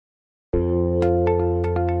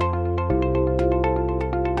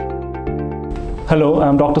Hello, I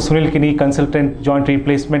am Dr. Sunil Kini, Consultant Joint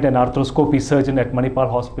Replacement and Arthroscopy Surgeon at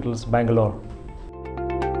Manipal Hospitals, Bangalore.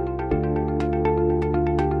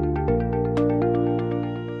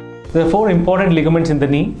 There are four important ligaments in the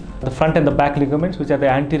knee: the front and the back ligaments, which are the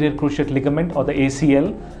Anterior Cruciate Ligament or the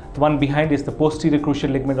ACL. The one behind is the Posterior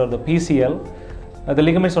Cruciate Ligament or the PCL. The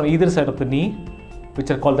ligaments on either side of the knee, which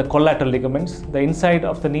are called the collateral ligaments. The inside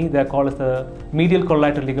of the knee, they are called as the Medial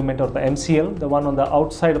Collateral Ligament or the MCL. The one on the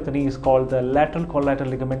outside of the knee is called the Lateral Collateral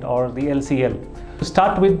Ligament or the LCL. To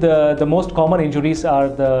start with, the most common injuries are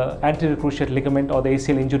the Anterior Cruciate Ligament or the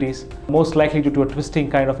ACL injuries, most likely due to a twisting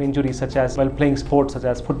kind of injury, such as while playing sports such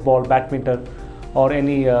as football, badminton, or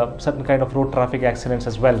any certain kind of road traffic accidents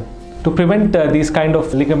as well. To prevent these kind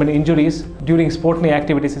of ligament injuries during sporting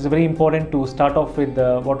activities, it's very important to start off with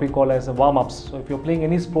what we call as warm-ups. So if you're playing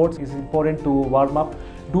any sports, it's important to warm up,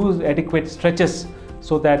 do adequate stretches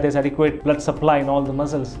so that there's adequate blood supply in all the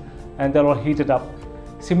muscles and they're all heated up.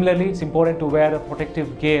 Similarly, it's important to wear a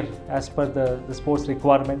protective gear as per the sports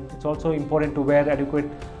requirement. It's also important to wear adequate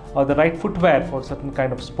or the right footwear for certain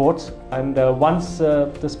kind of sports. And once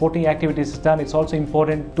the sporting activities is done, it's also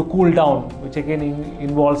important to cool down, which again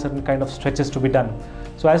involves certain kind of stretches to be done.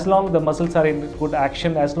 So as long the muscles are in good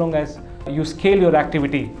action, as long as you scale your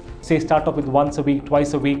activity, say start off with once a week,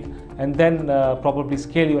 twice a week, and then probably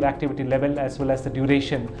scale your activity level as well as the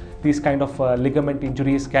duration, these kind of ligament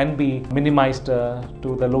injuries can be minimized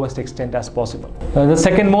to the lowest extent as possible. The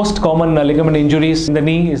second most common ligament injuries in the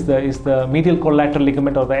knee is the Medial Collateral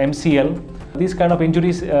Ligament or the MCL. These kind of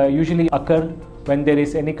injuries usually occur when there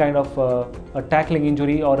is any kind of a tackling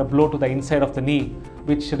injury or a blow to the inside of the knee,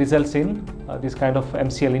 which results in this kind of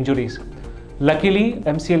MCL injuries. Luckily,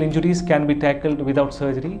 MCL injuries can be tackled without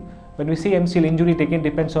surgery. When we say MCL injury, it again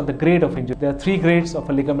depends on the grade of injury. There are three grades of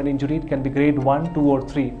a ligament injury. It can be grade 1, 2 or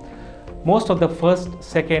 3. Most of the first,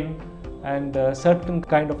 second and certain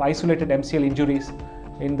kind of isolated MCL injuries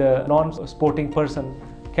in the non-sporting person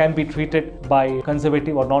can be treated by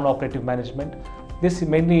conservative or non-operative management. This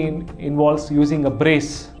mainly involves using a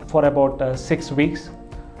brace for about 6 weeks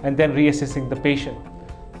and then reassessing the patient.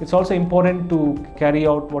 It's also important to carry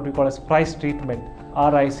out what we call as price treatment.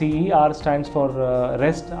 RICE, R stands for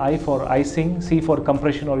rest, I for icing, C for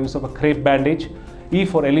compression or use of a crepe bandage, E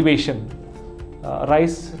for elevation.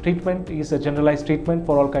 RICE treatment is a generalized treatment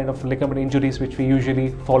for all kind of ligament injuries which we usually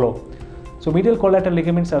follow. So medial collateral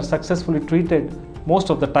ligaments are successfully treated most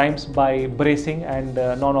of the times by bracing and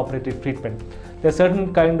non-operative treatment. There are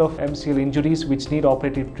certain kind of MCL injuries which need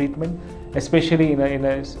operative treatment, especially in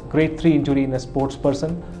a grade 3 injury in a sports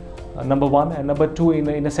person, number one, and number two,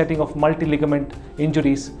 in a setting of multi-ligament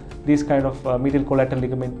injuries, these kind of medial collateral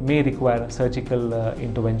ligament may require surgical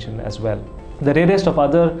intervention as well. The rarest of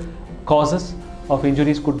other causes of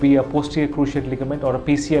injuries could be a posterior cruciate ligament or a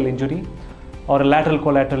PCL injury or a lateral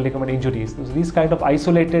collateral ligament injuries. So these kind of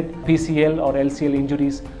isolated PCL or LCL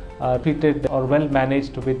injuries are treated or well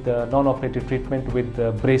managed with non-operative treatment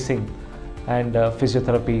with bracing and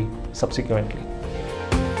physiotherapy subsequently.